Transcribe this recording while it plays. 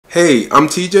Hey, I'm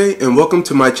TJ and welcome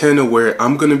to my channel where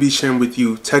I'm going to be sharing with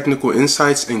you technical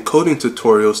insights and coding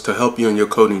tutorials to help you on your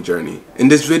coding journey. In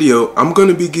this video, I'm going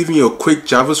to be giving you a quick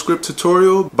JavaScript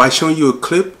tutorial by showing you a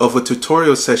clip of a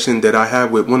tutorial session that I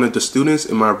had with one of the students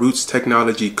in my Roots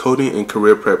Technology Coding and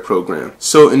Career Prep program.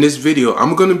 So in this video,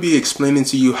 I'm going to be explaining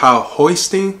to you how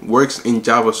hoisting works in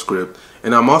JavaScript,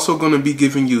 and I'm also going to be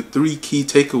giving you 3 key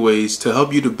takeaways to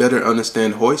help you to better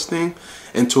understand hoisting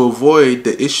and to avoid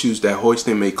the issues that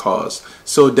hoisting may cause.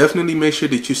 So definitely make sure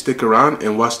that you stick around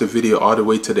and watch the video all the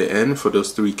way to the end for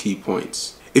those 3 key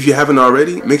points. If you haven't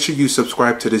already, make sure you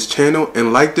subscribe to this channel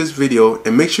and like this video,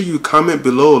 and make sure you comment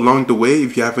below along the way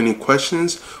if you have any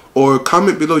questions, or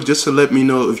comment below just to let me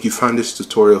know if you found this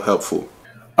tutorial helpful.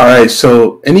 Alright,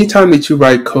 so anytime that you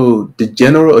write code, the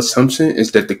general assumption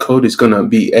is that the code is going to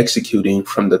be executing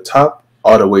from the top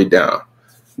all the way down.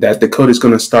 That the code is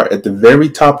going to start at the very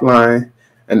top line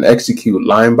and execute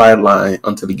line by line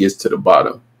until it gets to the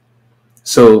bottom.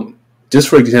 So just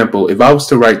for example, if I was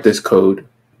to write this code,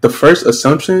 the first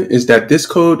assumption is that this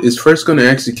code is first going to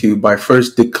execute by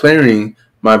first declaring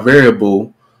my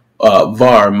variable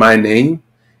var, my name,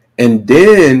 and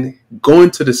then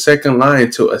going to the second line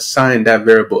to assign that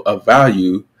variable a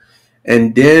value,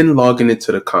 and then logging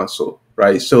into the console,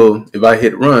 right? So if I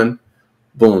hit run,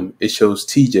 boom, it shows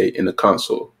TJ in the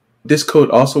console. This code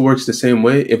also works the same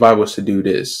way if I was to do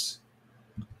this.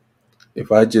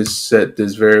 If I just set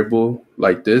this variable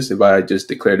like this, if I just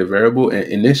declare the variable and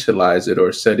initialize it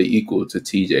or set it equal to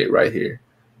TJ right here.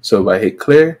 So if I hit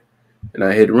clear and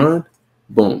I hit run,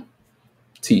 boom,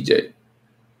 TJ.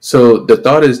 So the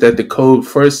thought is that the code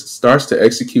first starts to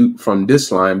execute from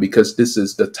this line because this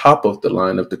is the top of the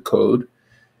line of the code,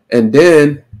 and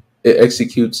then it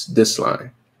executes this line.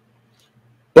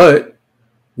 But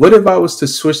what if I was to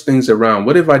switch things around?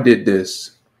 What if I did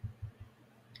this?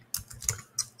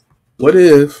 What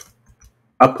if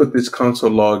I put this console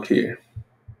log here?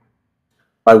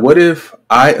 Like, what if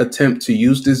I attempt to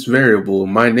use this variable,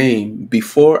 my name,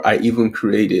 before I even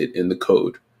create it in the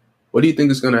code? What do you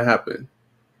think is going to happen?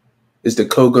 Is the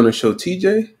code going to show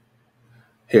TJ?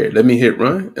 Here, let me hit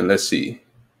run and let's see.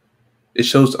 It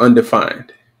shows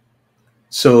undefined.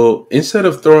 So instead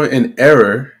of throwing an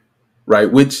error,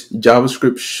 right, which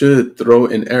JavaScript should throw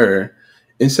an error,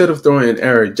 instead of throwing an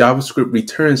error, JavaScript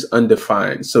returns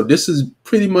undefined. So this is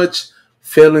pretty much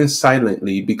failing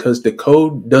silently because the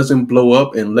code doesn't blow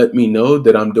up and let me know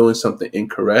that I'm doing something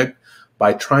incorrect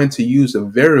by trying to use a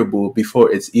variable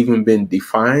before it's even been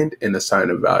defined and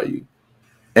assigned a value.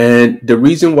 And the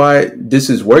reason why this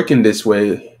is working this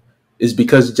way is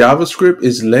because JavaScript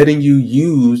is letting you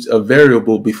use a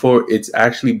variable before it's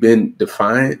actually been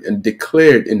defined and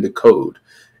declared in the code.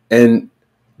 And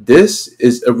this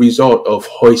is a result of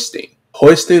hoisting.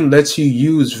 Hoisting lets you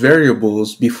use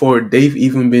variables before they've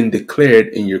even been declared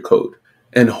in your code.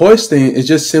 And hoisting is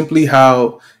just simply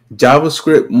how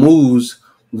JavaScript moves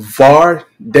VAR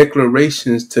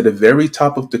declarations to the very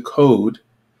top of the code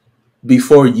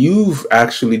before you've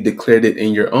actually declared it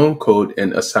in your own code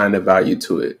and assigned a value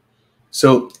to it.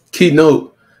 So key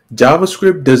note,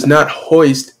 JavaScript does not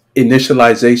hoist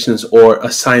initializations or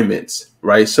assignments,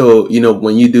 right? So, you know,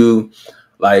 when you do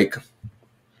like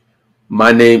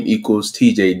my name equals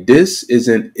TJ, this is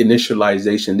an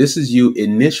initialization. This is you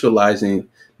initializing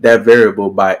that variable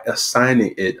by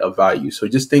assigning it a value. So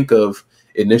just think of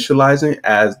initializing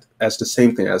as the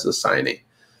same thing as assigning.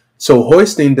 So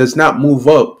hoisting does not move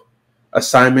up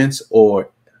assignments or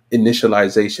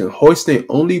initialization. Hoisting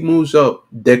only moves up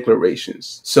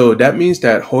declarations. So that means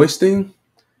that hoisting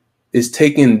is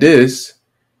taking this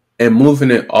and moving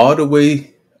it all the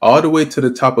way to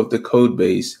the top of the code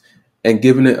base and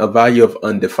giving it a value of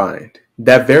undefined.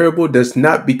 That variable does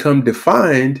not become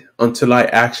defined until I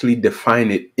actually define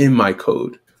it in my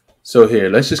code. So here,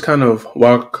 let's just kind of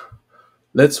walk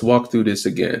through this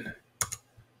again.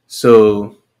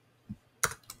 So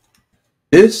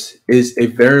this is a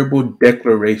variable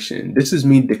declaration. This is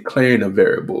me declaring a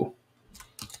variable.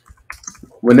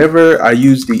 Whenever I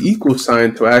use the equal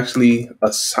sign to actually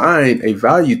assign a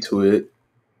value to it,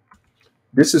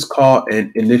 this is called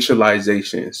an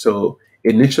initialization. So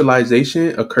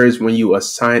initialization occurs when you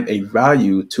assign a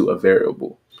value to a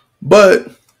variable.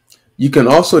 But you can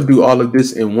also do all of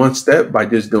this in one step by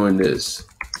just doing this,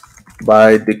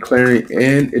 by declaring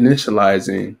and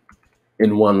initializing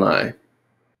in one line.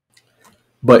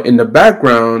 But in the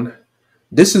background,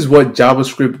 this is what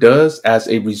JavaScript does as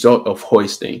a result of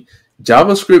hoisting.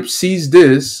 JavaScript sees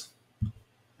this.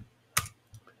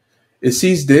 It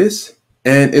sees this,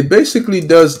 and it basically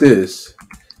does this.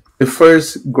 It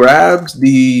first grabs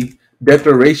the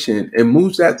declaration and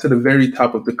moves that to the very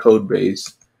top of the code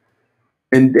base.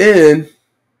 And then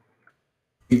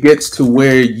it gets to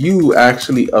where you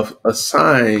actually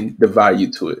assign the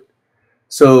value to it.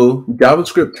 So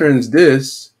JavaScript turns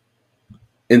this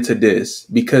into this,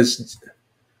 because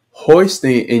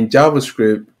hoisting in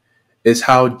JavaScript is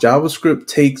how JavaScript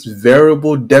takes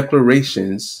variable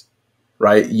declarations,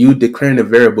 right? You declaring a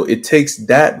variable, it takes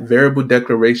that variable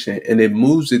declaration and it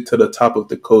moves it to the top of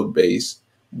the code base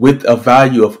with a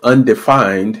value of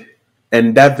undefined.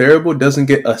 And that variable doesn't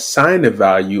get assigned a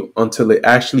value until it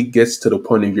actually gets to the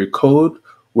point of your code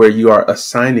where you are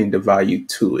assigning the value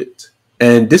to it.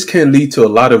 And this can lead to a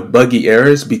lot of buggy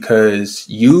errors, because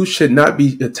you should not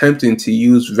be attempting to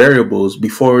use variables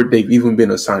before they've even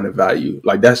been assigned a value.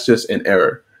 Like, that's just an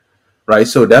error, right?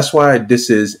 So that's why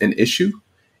this is an issue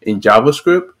in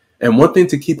JavaScript. And one thing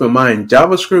to keep in mind,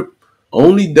 JavaScript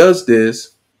only does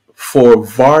this for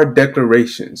VAR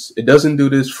declarations. It doesn't do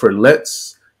this for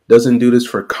lets, doesn't do this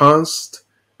for const,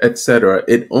 etc.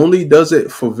 It only does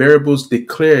it for variables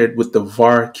declared with the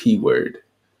VAR keyword.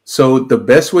 So the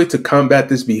best way to combat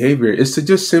this behavior is to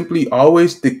just simply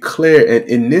always declare and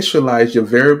initialize your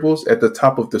variables at the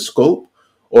top of the scope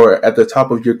or at the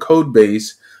top of your code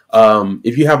base.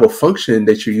 If you have a function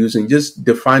that you're using, just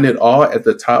define it all at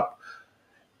the top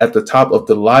of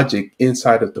the logic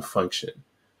inside of the function.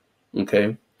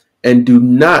 Okay. And do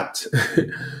not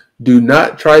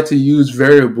try to use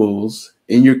variables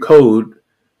in your code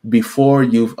before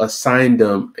you've assigned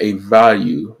them a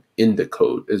value in the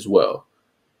code as well.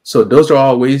 So those are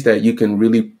all ways that you can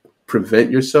really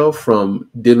prevent yourself from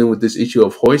dealing with this issue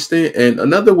of hoisting. And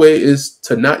another way is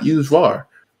to not use VAR,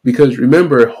 because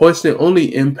remember, hoisting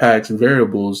only impacts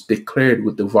variables declared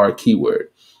with the VAR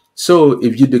keyword. So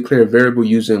if you declare a variable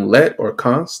using let or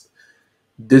const,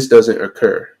 this doesn't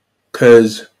occur.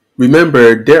 Because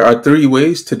remember, there are 3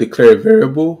 ways to declare a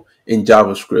variable in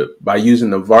JavaScript: by using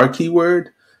the VAR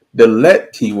keyword, the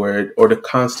let keyword, or the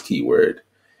const keyword.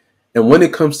 And when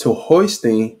it comes to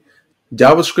hoisting,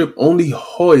 JavaScript only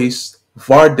hoists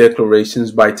VAR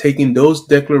declarations by taking those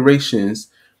declarations,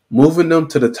 moving them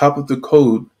to the top of the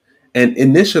code, and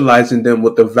initializing them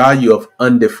with the value of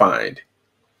undefined.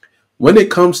 When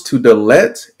it comes to the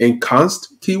let and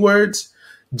const keywords,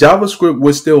 JavaScript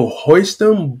will still hoist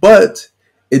them, but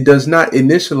it does not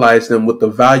initialize them with the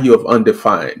value of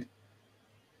undefined.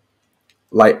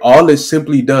 Like, all it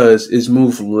simply does is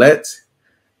move let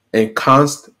and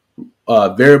const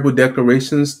variable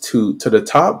declarations to the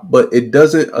top, but it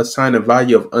doesn't assign a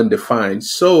value of undefined.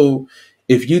 So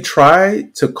if you try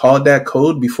to call that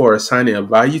code before assigning a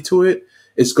value to it,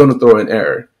 it's going to throw an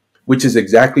error, which is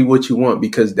exactly what you want,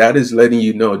 because that is letting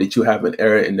you know that you have an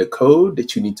error in the code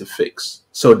that you need to fix.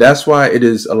 So that's why it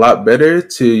is a lot better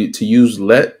to use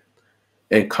let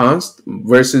and const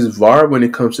versus var when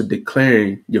it comes to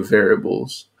declaring your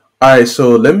variables. All right,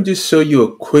 so let me just show you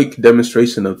a quick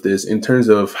demonstration of this in terms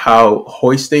of how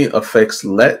hoisting affects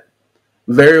let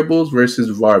variables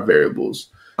versus var variables.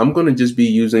 I'm going to just be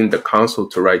using the console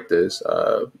to write this.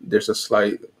 There's a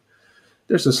slight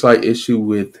issue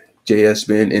with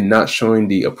JSBin and not showing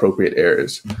the appropriate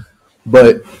errors.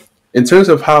 But in terms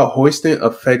of how hoisting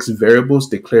affects variables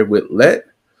declared with let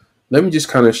me just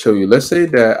kind of show you. Let's say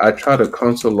that I try to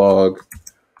console log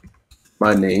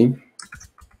my name,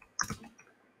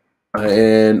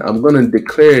 and I'm going to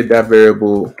declare that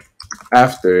variable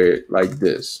after it like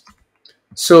this.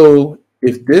 So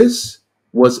if this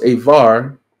was a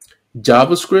var,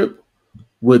 JavaScript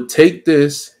would take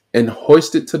this and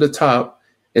hoist it to the top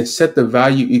and set the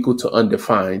value equal to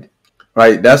undefined,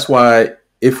 right? That's why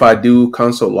if I do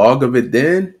console log of it,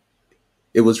 then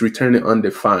it was returning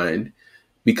undefined,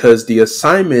 because the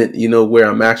assignment, where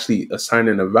I'm actually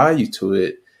assigning a value to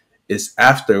it, is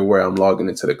after where I'm logging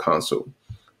into the console.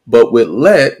 But with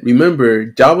let,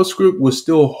 remember, JavaScript will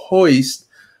still hoist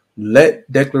let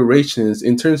declarations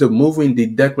in terms of moving the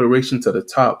declaration to the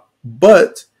top,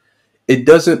 but it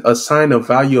doesn't assign a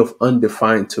value of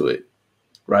undefined to it,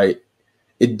 right?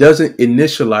 It doesn't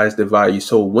initialize the value.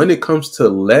 So when it comes to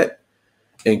let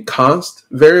and const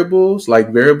variables,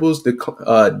 like variables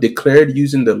declared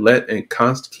using the let and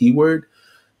const keyword,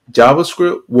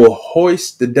 JavaScript will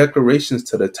hoist the declarations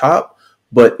to the top,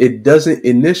 but it doesn't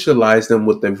initialize them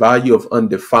with the value of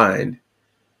undefined.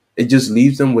 It just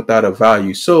leaves them without a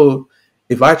value. So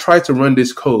if I try to run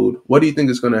this code, what do you think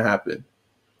is going to happen?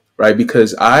 Right?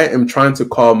 Because I am trying to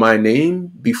call my name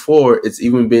before it's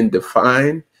even been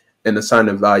defined and assigned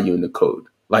a value in the code.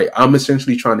 Like, I'm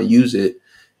essentially trying to use it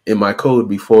in my code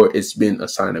before it's been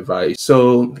assigned a value.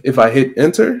 So if I hit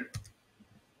enter,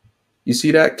 you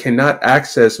see that cannot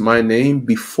access my name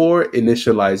before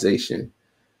initialization.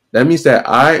 That means that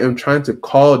I am trying to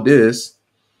call this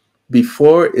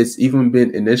before it's even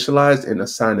been initialized and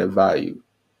assigned a value.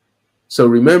 So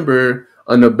remember,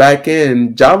 on the back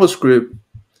end, JavaScript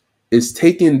is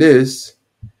taking this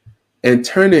and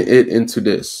turning it into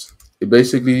this. It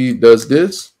basically does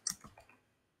this.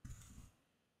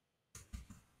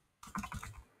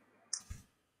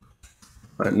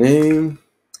 My name.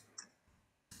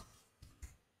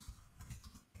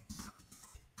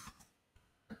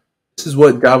 This is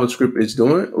what JavaScript is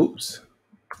doing. Oops.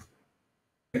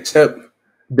 Except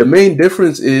the main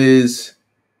difference is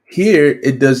here,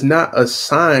 it does not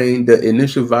assign the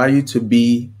initial value to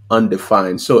be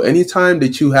undefined. So anytime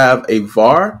that you have a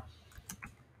VAR,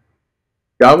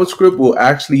 JavaScript will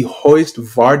actually hoist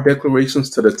VAR declarations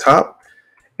to the top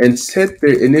and set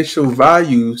their initial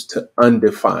values to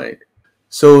undefined.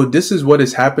 So this is what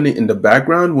is happening in the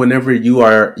background whenever you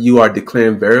are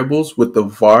declaring variables with the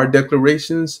VAR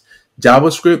declarations.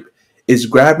 JavaScript is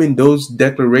grabbing those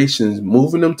declarations,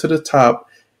 moving them to the top,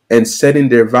 and setting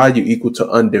their value equal to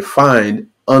undefined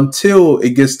until it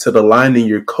gets to the line in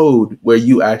your code where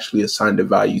you actually assign the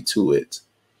value to it.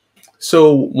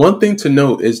 So one thing to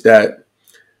note is that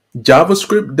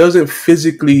JavaScript doesn't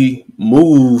physically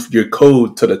move your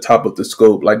code to the top of the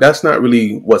scope. Like, that's not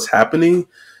really what's happening.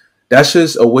 That's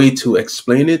just a way to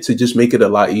explain it, to just make it a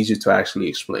lot easier to actually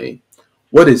explain.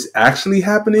 What is actually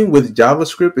happening with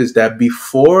JavaScript is that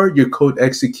before your code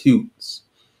executes,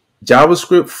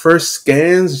 JavaScript first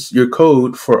scans your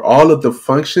code for all of the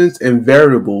functions and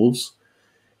variables,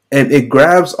 and it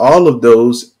grabs all of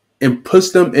those and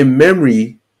puts them in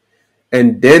memory,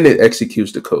 and then it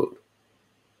executes the code.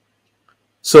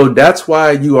 So that's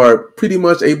why you are pretty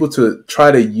much able to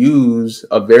try to use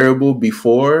a variable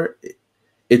before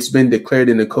it's been declared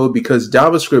in the code, because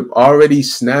JavaScript already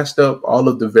snatched up all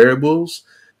of the variables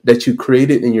that you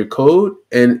created in your code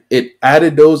and it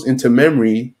added those into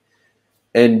memory,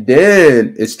 and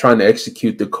then it's trying to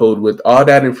execute the code with all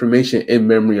that information in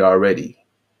memory already.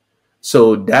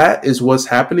 So that is what's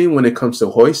happening when it comes to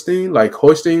hoisting. Like,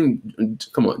 hoisting,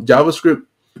 come on, JavaScript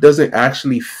doesn't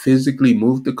actually physically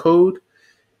move the code.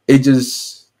 It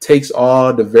just takes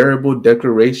all the variable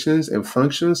declarations and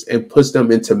functions and puts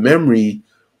them into memory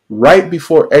right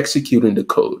before executing the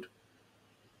code.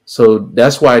 So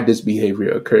that's why this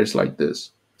behavior occurs like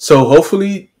this. So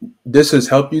hopefully this has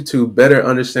helped you to better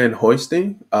understand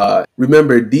hoisting.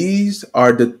 Remember, these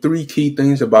are the three key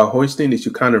things about hoisting that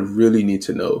you kind of really need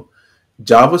to know.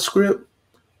 JavaScript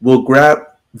will grab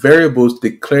variables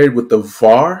declared with the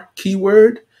VAR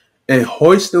keyword and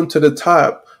hoist them to the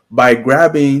top by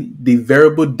grabbing the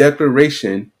variable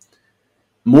declaration,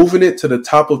 moving it to the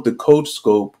top of the code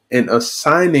scope, and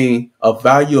assigning a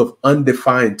value of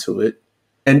undefined to it.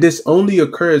 And this only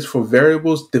occurs for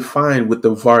variables defined with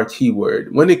the VAR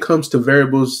keyword. When it comes to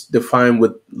variables defined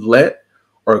with let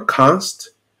or const,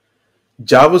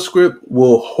 JavaScript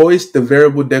will hoist the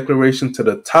variable declaration to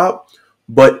the top,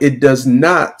 but it does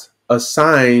not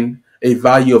assign a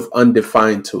value of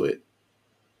undefined to it.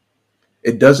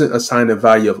 It doesn't assign a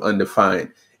value of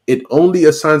undefined. It only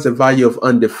assigns a value of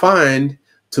undefined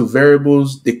to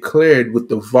variables declared with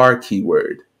the VAR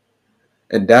keyword.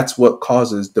 And that's what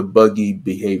causes the buggy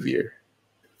behavior.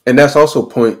 And that's also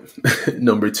point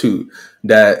number 2,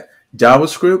 that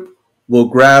JavaScript will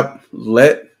grab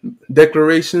let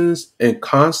declarations and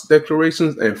const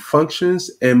declarations and functions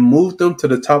and move them to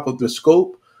the top of the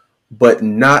scope, but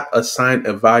not assign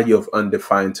a value of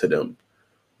undefined to them,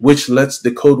 which lets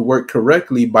the code work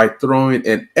correctly by throwing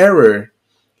an error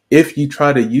if you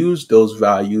try to use those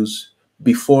values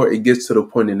before it gets to the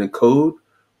point in the code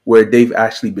where they've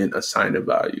actually been assigned a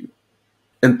value.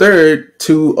 And third,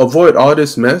 to avoid all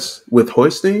this mess with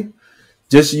hoisting,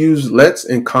 just use lets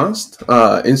and const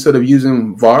instead of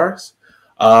using vars,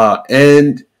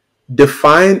 and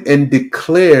define and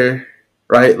declare,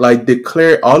 right? Like,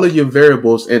 declare all of your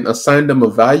variables and assign them a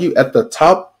value at the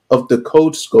top of the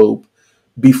code scope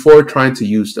before trying to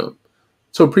use them.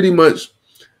 So pretty much,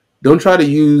 don't try to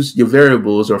use your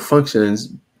variables or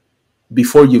functions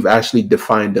before you've actually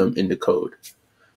defined them in the code.